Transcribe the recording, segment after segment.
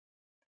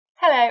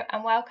Hello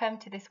and welcome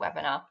to this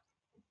webinar,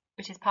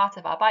 which is part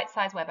of our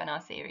bite-sized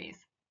webinar series.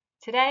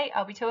 Today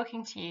I'll be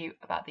talking to you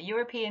about the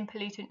European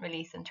Pollutant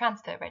Release and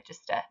Transfer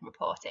Register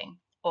reporting,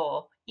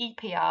 or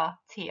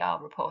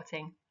E-PRTR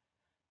reporting.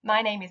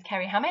 My name is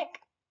Kerry Hammock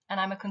and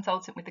I'm a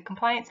consultant with the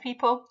compliance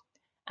people,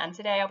 and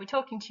today I'll be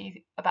talking to you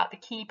about the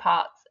key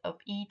parts of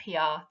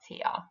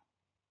E-PRTR.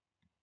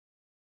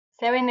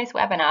 So in this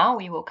webinar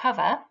we will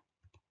cover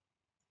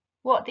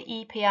what the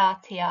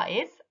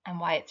E-PRTR is and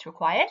why it's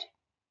required,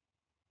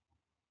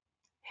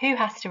 who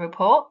has to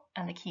report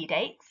and the key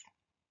dates,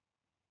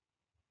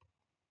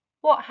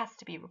 what has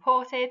to be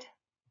reported,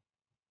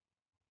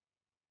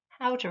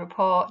 how to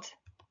report,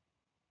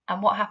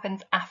 and what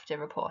happens after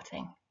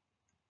reporting.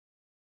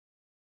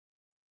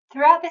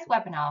 Throughout this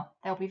webinar,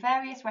 there will be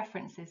various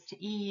references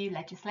to EU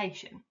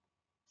legislation.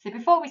 So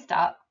before we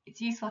start,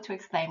 it's useful to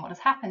explain what has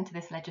happened to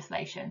this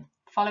legislation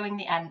following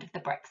the end of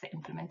the Brexit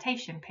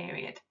implementation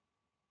period.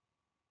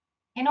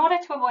 In order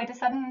to avoid a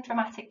sudden and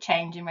dramatic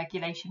change in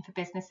regulation for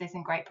businesses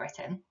in Great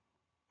Britain,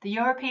 the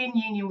European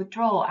Union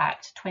Withdrawal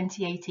Act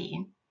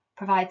 2018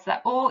 provides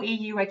that all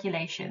EU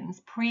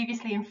regulations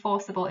previously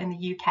enforceable in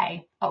the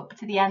UK up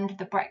to the end of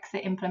the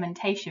Brexit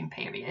implementation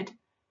period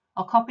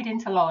are copied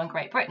into law in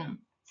Great Britain,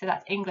 so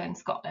that's England,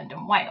 Scotland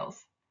and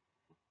Wales.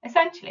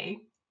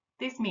 Essentially,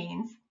 this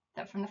means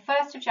that from the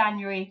 1st of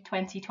January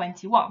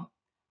 2021,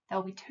 there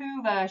will be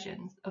two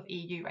versions of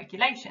EU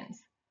regulations.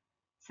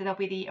 So there'll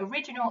be the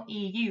original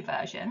EU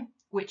version,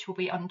 which will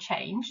be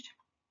unchanged,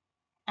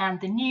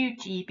 and the new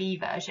GB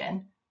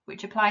version,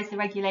 which applies the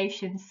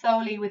regulations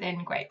solely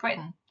within Great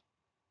Britain.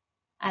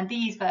 And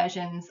these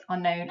versions are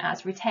known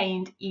as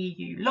retained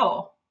EU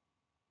law.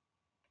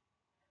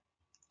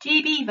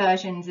 GB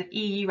versions of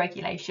EU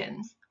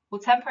regulations will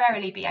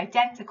temporarily be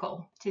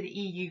identical to the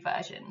EU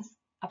versions,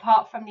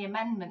 apart from the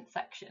amendment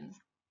sections,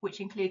 which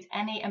includes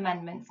any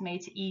amendments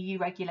made to EU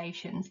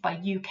regulations by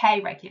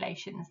UK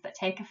regulations that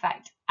take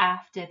effect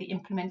after the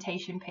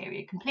implementation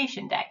period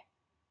completion date.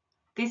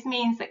 This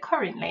means that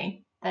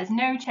currently there's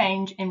no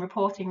change in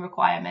reporting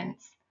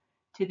requirements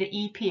to the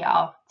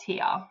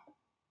E-PRTR.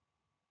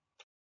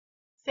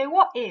 So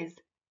what is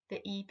the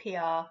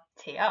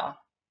E-PRTR?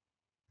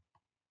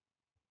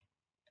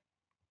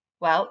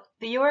 Well,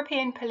 the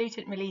European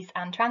Pollutant Release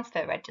and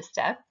Transfer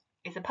Register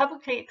is a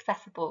publicly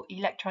accessible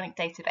electronic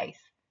database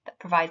that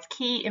provides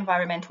key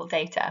environmental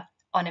data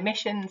on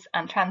emissions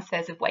and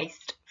transfers of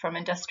waste from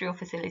industrial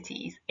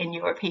facilities in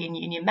European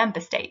Union member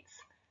states,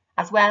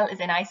 as well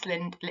as in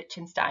Iceland,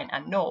 Liechtenstein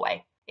and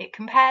Norway. It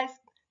compares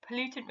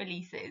pollutant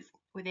releases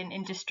within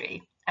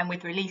industry and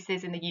with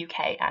releases in the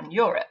UK and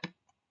Europe.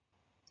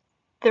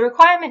 The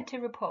requirement to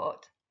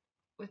report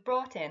was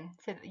brought in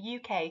so that the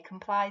UK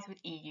complies with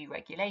EU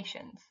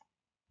regulations.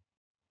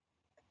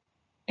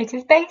 It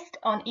is based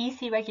on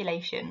EC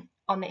regulation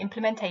on the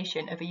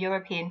implementation of a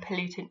European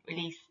Pollutant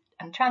Release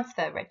and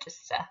Transfer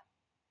Register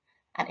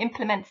and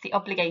implements the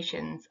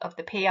obligations of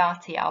the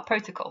PRTR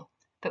protocol,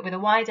 but with a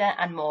wider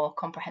and more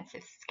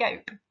comprehensive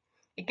scope.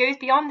 It goes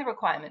beyond the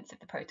requirements of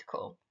the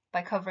protocol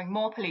by covering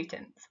more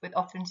pollutants with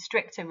often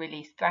stricter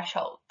release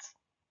thresholds.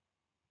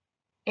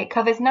 It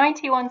covers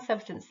 91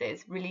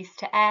 substances released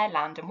to air,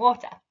 land and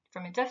water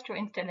from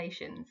industrial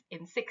installations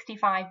in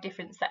 65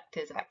 different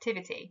sectors of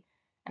activity,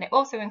 and it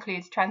also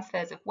includes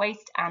transfers of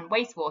waste and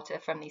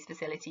wastewater from these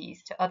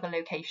facilities to other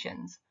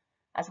locations,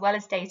 as well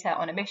as data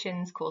on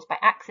emissions caused by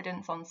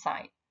accidents on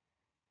site.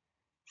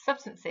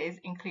 Substances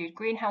include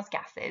greenhouse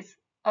gases,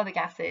 other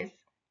gases,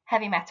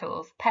 heavy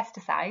metals,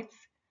 pesticides,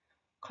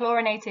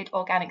 chlorinated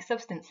organic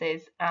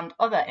substances and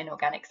other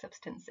inorganic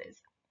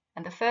substances,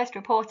 and the first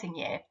reporting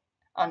year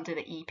under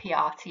the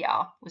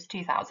E-PRTR was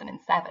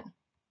 2007.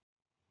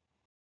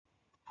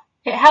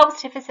 It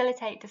helps to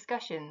facilitate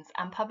discussions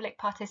and public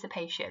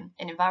participation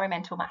in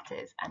environmental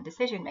matters and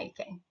decision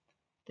making,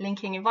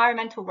 linking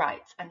environmental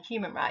rights and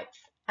human rights,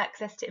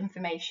 access to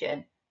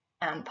information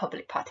and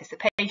public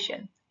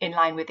participation in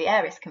line with the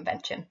Aarhus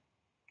Convention.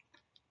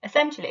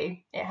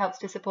 Essentially, it helps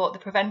to support the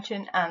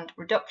prevention and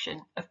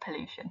reduction of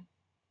pollution.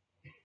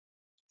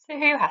 So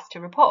who has to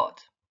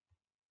report?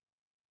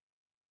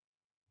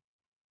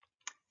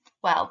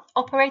 Well,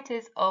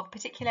 operators of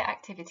particular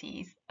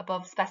activities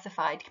above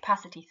specified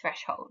capacity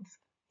thresholds.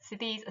 So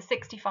these are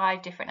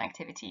 65 different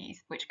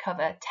activities which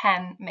cover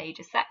 10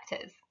 major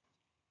sectors.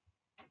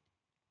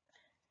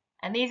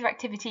 And these are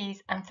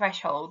activities and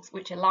thresholds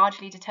which are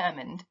largely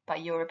determined by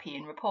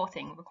European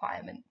reporting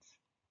requirements.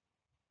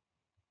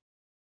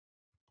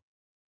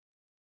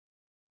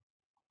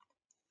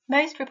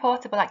 Most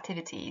reportable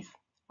activities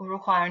will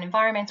require an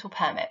environmental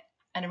permit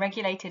and are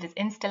regulated as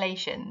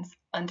installations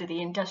under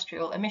the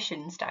Industrial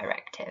Emissions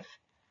Directive.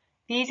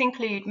 These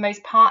include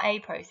most Part A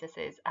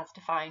processes as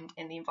defined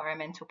in the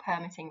environmental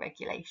permitting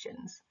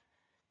regulations,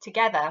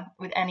 together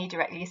with any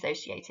directly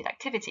associated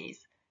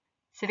activities.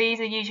 So these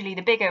are usually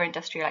the bigger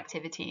industrial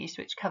activities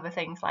which cover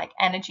things like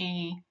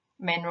energy,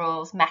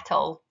 minerals,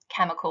 metal,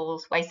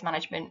 chemicals, waste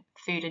management,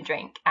 food and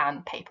drink,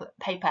 and paper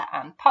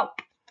and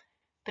pulp.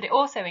 But it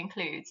also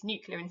includes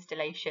nuclear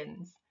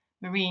installations,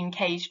 marine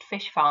caged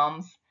fish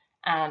farms,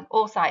 and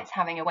all sites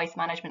having a waste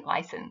management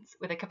licence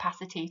with a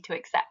capacity to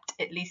accept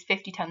at least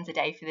 50 tonnes a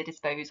day for the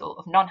disposal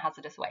of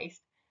non-hazardous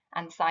waste,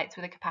 and sites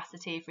with a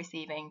capacity of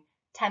receiving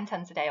 10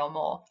 tonnes a day or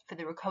more for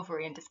the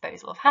recovery and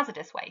disposal of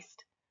hazardous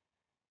waste.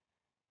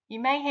 You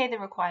may hear the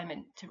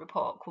requirement to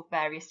report called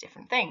various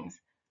different things.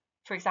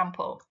 For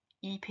example,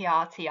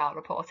 E-PRTR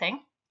reporting,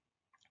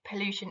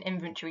 pollution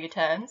inventory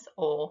returns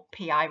or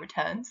PI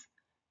returns,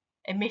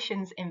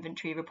 emissions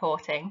inventory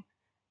reporting,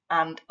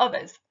 and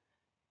others.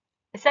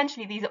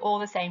 Essentially, these are all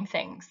the same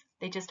things.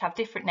 They just have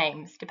different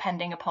names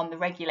depending upon the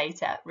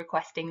regulator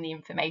requesting the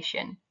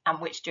information and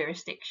which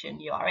jurisdiction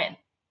you are in.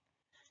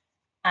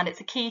 And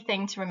it's a key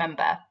thing to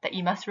remember that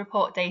you must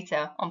report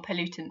data on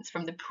pollutants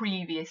from the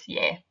previous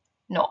year,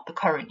 not the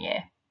current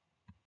year.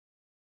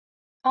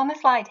 On the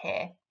slide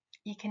here,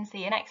 you can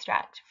see an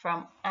extract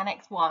from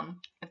Annex 1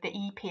 of the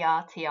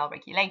E-PRTR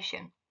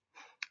regulation,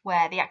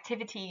 where the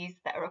activities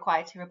that are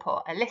required to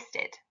report are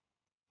listed.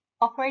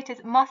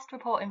 Operators must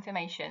report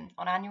information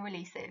on annual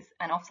releases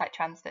and off-site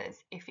transfers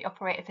if you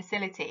operate a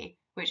facility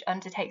which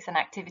undertakes an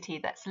activity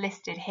that's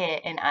listed here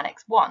in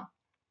Annex 1,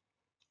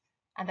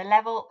 and the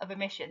level of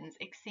emissions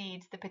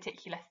exceeds the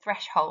particular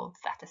thresholds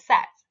that are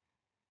set.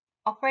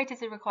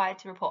 Operators are required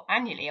to report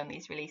annually on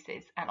these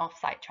releases and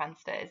off-site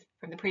transfers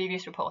from the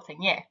previous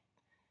reporting year,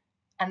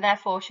 and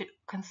therefore should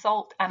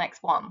consult Annex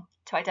 1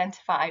 to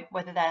identify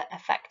whether they're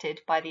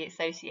affected by the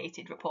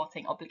associated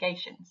reporting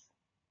obligations.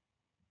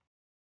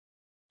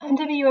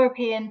 Under the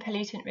European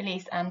Pollutant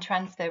Release and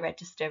Transfer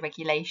Register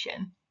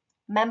regulation,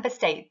 Member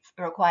States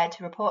are required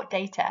to report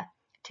data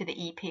to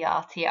the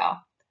E-PRTR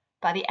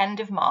by the end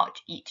of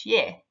March each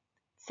year,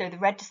 so the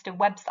register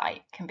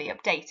website can be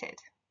updated.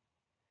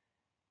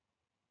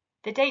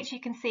 The dates you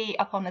can see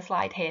up on the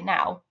slide here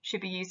now should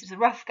be used as a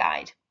rough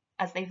guide,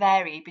 as they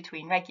vary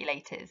between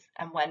regulators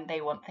and when they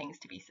want things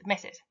to be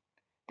submitted.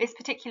 This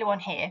particular one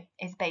here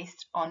is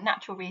based on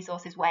Natural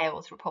Resources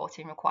Wales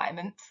reporting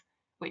requirements,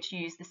 which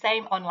use the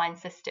same online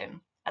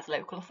system as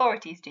local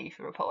authorities do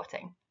for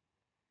reporting.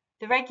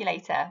 The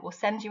regulator will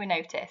send you a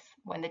notice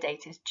when the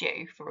date is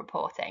due for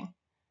reporting,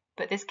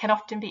 but this can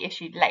often be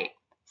issued late,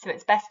 so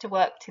it's best to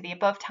work to the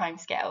above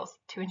timescales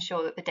to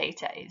ensure that the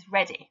data is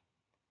ready.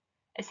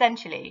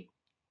 Essentially,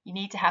 you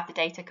need to have the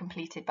data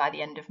completed by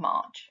the end of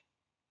March.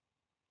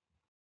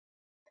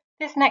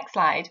 This next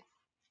slide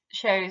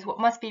shows what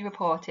must be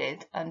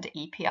reported under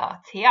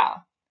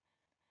E-PRTR.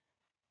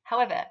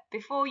 However,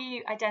 before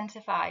you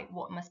identify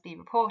what must be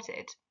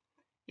reported,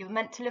 you're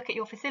meant to look at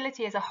your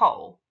facility as a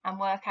whole and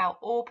work out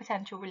all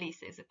potential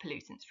releases of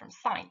pollutants from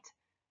site.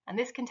 And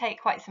this can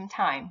take quite some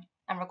time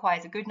and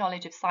requires a good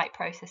knowledge of site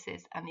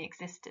processes and the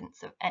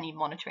existence of any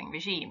monitoring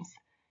regimes.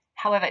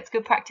 However, it's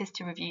good practice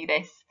to review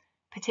this,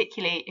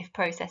 particularly if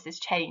processes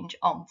change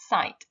on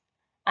site,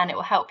 and it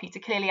will help you to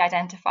clearly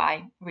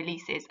identify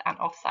releases and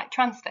off-site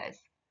transfers.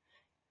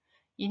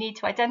 You need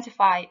to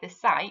identify the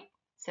site,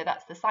 so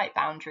that's the site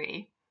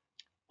boundary,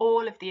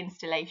 all of the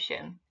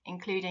installation,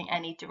 including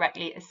any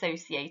directly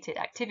associated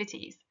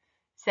activities.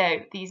 So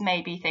these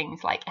may be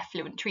things like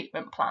effluent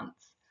treatment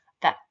plants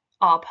that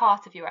are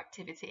part of your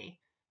activity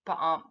but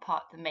aren't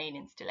part of the main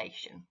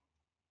installation.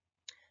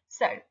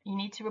 So you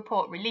need to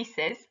report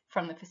releases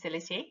from the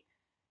facility.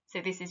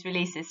 So this is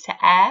releases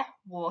to air,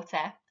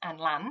 water and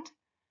land.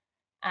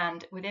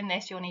 And within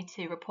this you'll need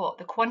to report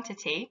the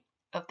quantity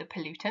of the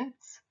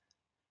pollutants.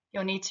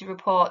 You'll need to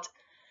report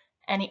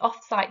any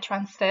off-site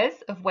transfers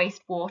of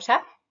wastewater.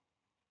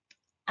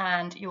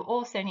 And you'll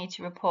also need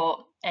to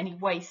report any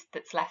waste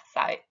that's left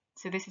site.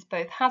 So this is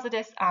both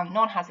hazardous and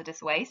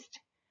non-hazardous waste,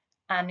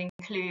 and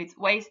includes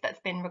waste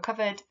that's been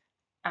recovered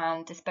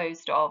and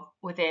disposed of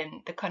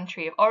within the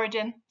country of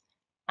origin,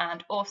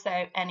 and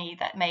also any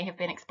that may have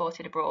been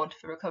exported abroad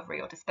for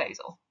recovery or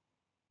disposal.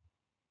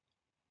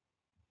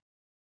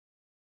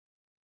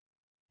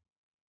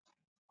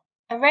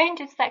 A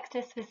range of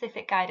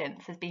sector-specific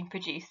guidance has been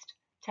produced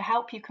to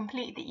help you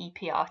complete the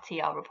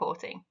E-PRTR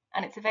reporting,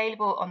 and it's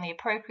available on the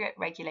appropriate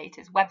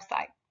regulator's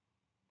website,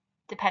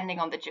 depending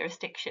on the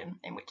jurisdiction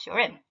in which you're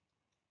in.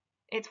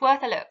 It's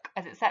worth a look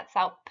as it sets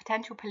out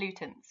potential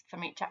pollutants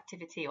from each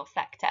activity or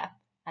sector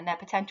and their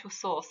potential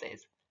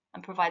sources,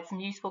 and provides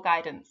some useful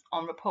guidance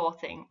on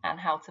reporting and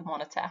how to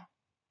monitor.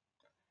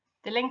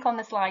 The link on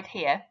the slide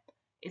here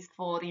is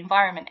for the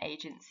Environment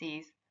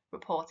Agency's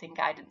reporting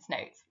guidance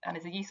notes and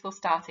is a useful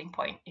starting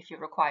point if you're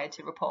required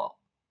to report.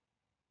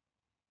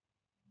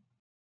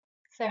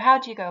 So how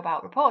do you go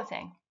about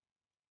reporting?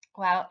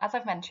 Well, as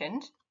I've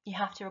mentioned, you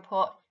have to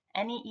report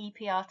any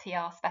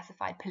E-PRTR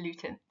specified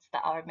pollutants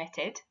that are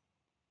emitted,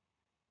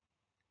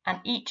 and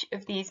each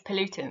of these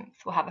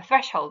pollutants will have a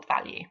threshold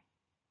value.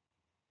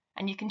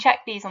 And you can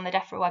check these on the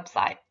DEFRA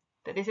website,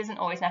 but this isn't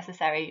always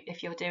necessary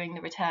if you're doing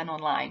the return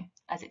online,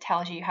 as it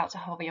tells you how to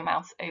hover your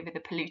mouse over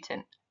the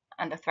pollutant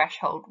and the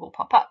threshold will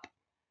pop up.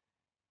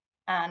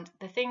 And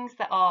the things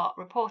that are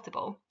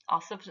reportable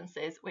are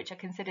substances which are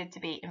considered to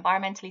be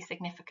environmentally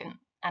significant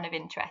and of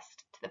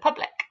interest to the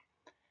public.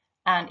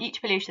 And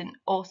each pollutant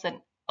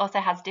also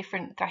has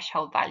different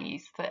threshold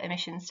values for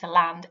emissions to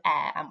land,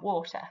 air and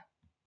water.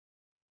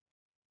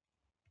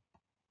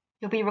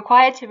 You'll be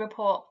required to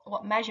report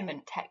what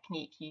measurement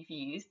technique you've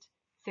used.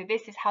 So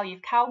this is how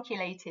you've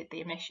calculated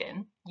the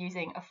emission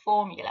using a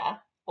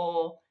formula,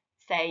 or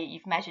say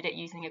you've measured it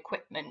using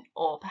equipment,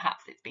 or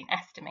perhaps it's been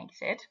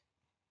estimated.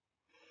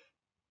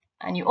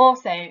 And you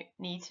also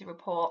need to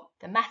report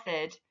the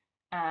method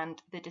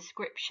and the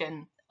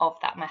description of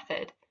that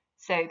method.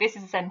 So this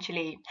is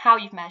essentially how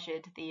you've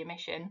measured the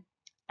emission,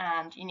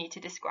 and you need to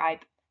describe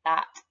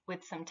that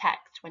with some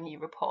text when you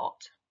report.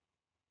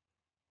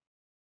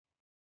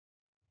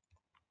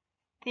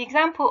 The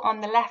example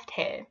on the left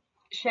here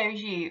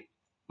shows you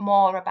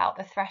more about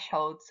the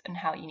thresholds and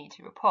how you need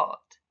to report.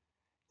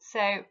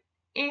 So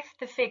if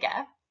the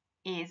figure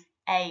is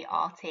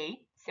ART,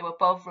 so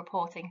above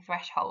reporting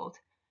threshold,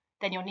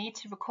 then you'll need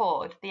to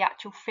record the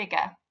actual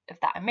figure of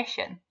that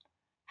emission.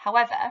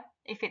 However,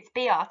 if it's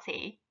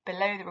BRT,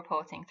 below the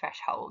reporting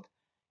threshold,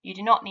 you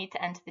do not need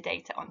to enter the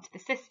data onto the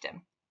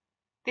system.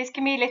 This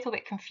can be a little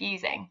bit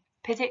confusing,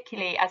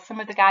 particularly as some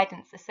of the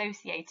guidance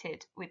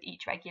associated with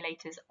each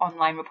regulator's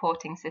online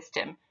reporting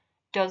system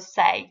does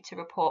say to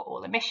report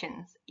all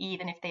emissions,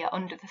 even if they are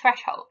under the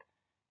threshold.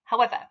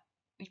 However,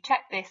 we've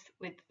checked this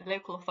with the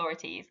local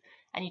authorities,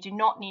 and you do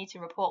not need to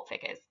report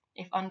figures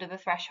if under the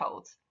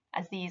thresholds,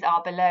 as these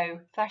are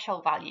below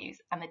threshold values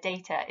and the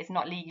data is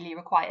not legally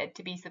required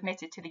to be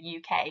submitted to the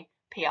UK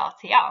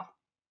PRTR.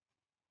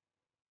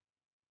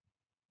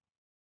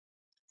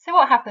 So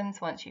what happens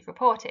once you've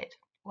reported?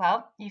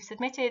 Well, you've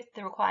submitted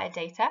the required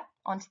data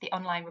onto the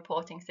online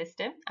reporting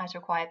system as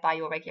required by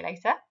your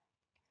regulator.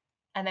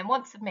 And then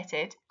once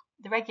submitted,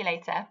 the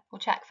regulator will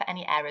check for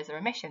any errors or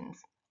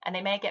omissions, and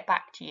they may get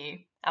back to you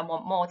and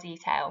want more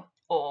detail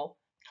or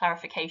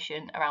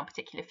clarification around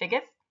particular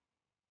figures.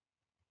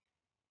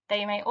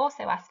 They may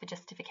also ask for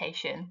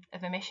justification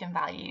of emission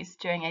values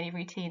during any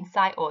routine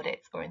site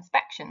audits or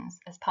inspections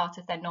as part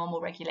of their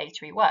normal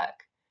regulatory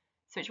work.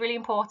 So it's really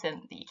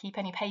important that you keep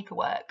any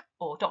paperwork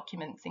or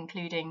documents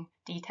including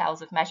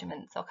details of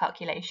measurements or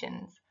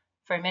calculations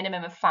for a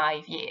minimum of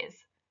 5 years.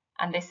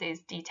 And this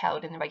is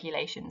detailed in the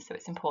regulations, so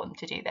it's important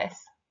to do this.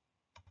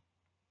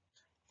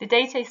 The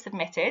data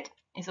submitted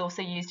is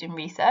also used in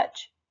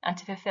research and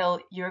to fulfill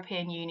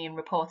European Union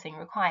reporting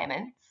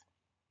requirements.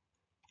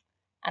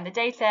 And the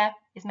data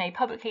is made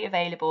publicly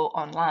available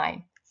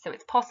online, so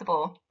it's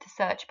possible to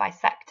search by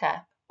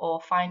sector or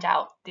find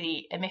out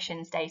the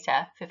emissions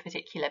data for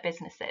particular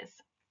businesses.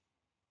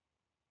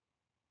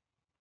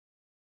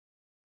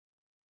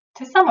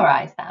 To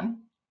summarise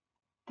then,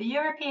 the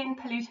European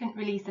Pollutant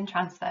Release and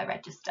Transfer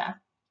Register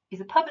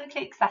is a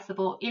publicly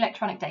accessible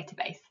electronic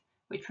database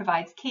which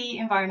provides key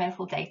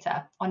environmental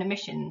data on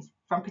emissions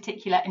from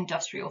particular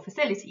industrial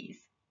facilities.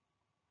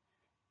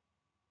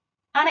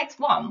 Annex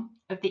 1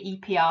 of the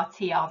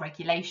E-PRTR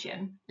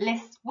regulation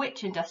lists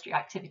which industrial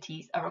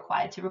activities are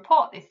required to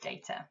report this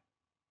data.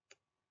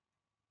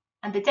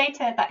 And the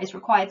data that is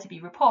required to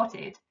be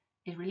reported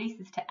is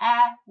releases to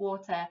air,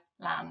 water,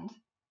 land,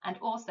 and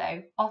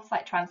also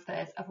off-site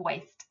transfers of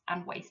waste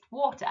and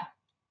wastewater.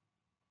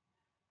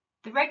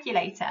 The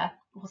regulator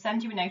will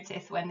send you a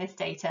notice when this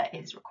data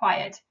is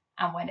required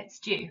and when it's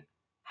due.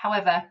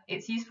 However,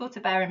 it's useful to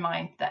bear in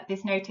mind that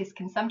this notice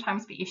can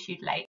sometimes be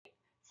issued late,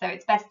 so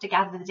it's best to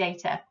gather the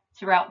data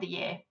throughout the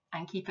year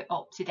and keep it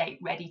up to date,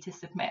 ready to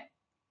submit.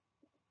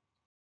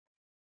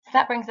 So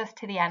that brings us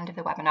to the end of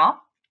the webinar.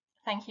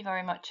 Thank you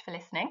very much for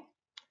listening.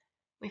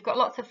 We've got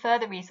lots of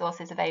further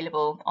resources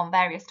available on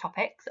various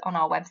topics on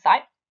our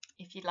website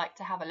if you'd like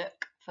to have a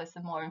look for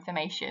some more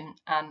information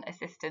and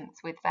assistance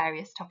with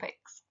various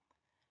topics.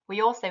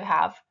 We also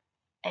have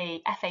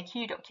a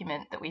FAQ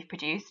document that we've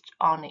produced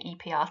on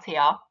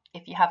E-PRTR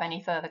if you have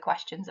any further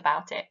questions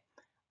about it.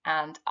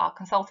 And our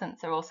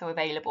consultants are also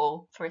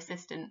available for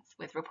assistance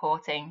with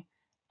reporting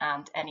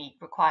and any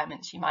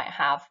requirements you might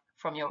have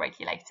from your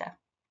regulator.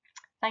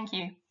 Thank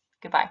you.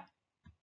 Goodbye.